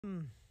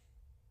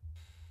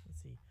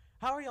Let's see.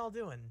 How are y'all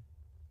doing?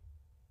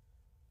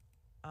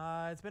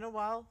 It's been a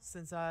while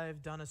since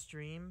I've done a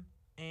stream,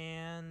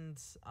 and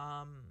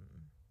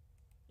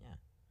yeah.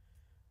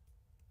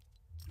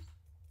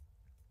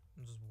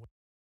 I'm just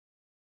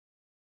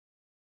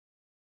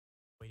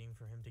waiting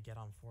for him to get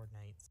on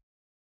Fortnite.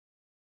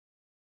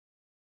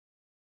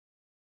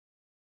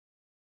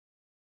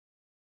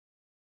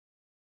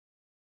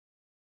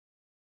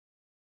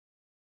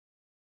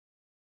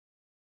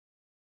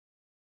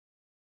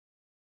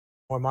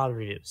 More mod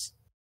reviews.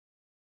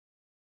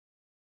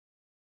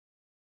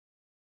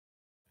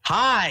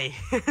 Hi.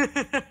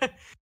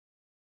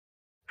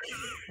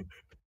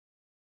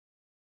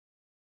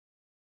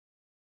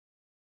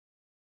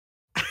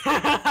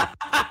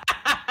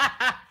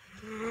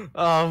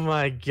 Oh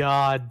my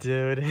god,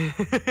 dude.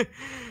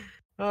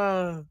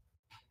 uh.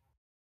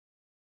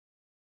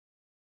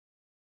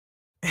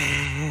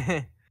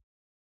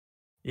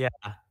 Yeah.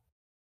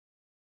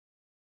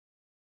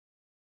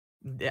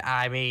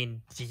 I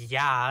mean,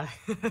 yeah.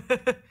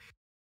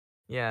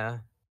 Yeah.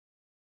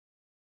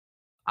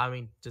 I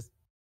mean, just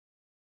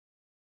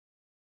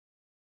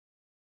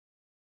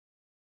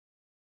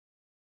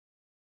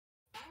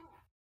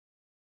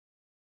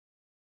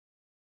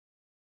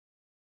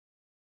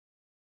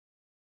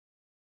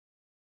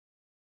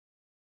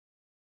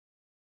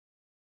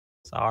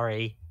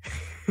sorry.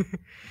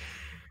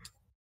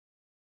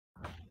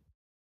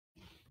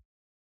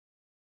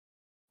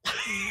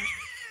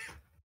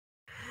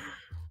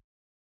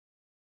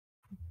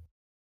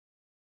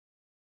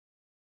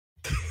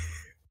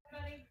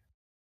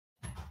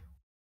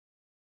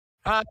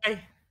 Hi. Alright.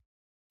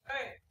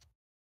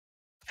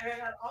 I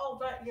got all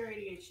but your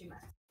ADHD meds.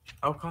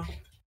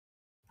 Okay.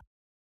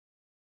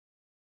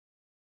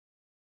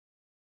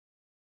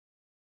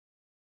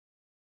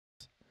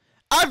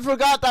 I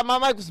forgot that my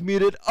mic was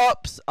muted.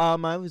 Oops. I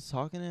was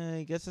talking.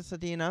 I guess I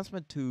said the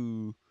announcement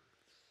to.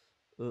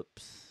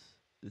 Oops.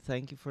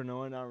 Thank you for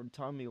knowing or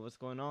telling me what's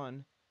going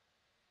on.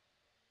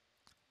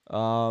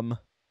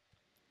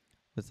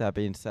 With that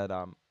being said,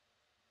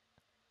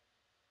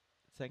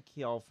 thank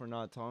you all for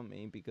not telling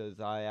me because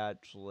I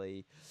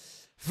actually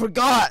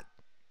forgot.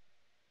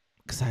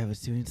 Because I was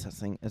doing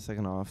something a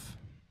second off.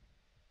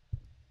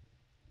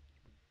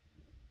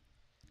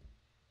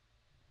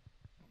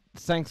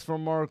 Thanks for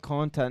more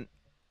content.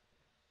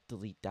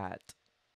 Delete that.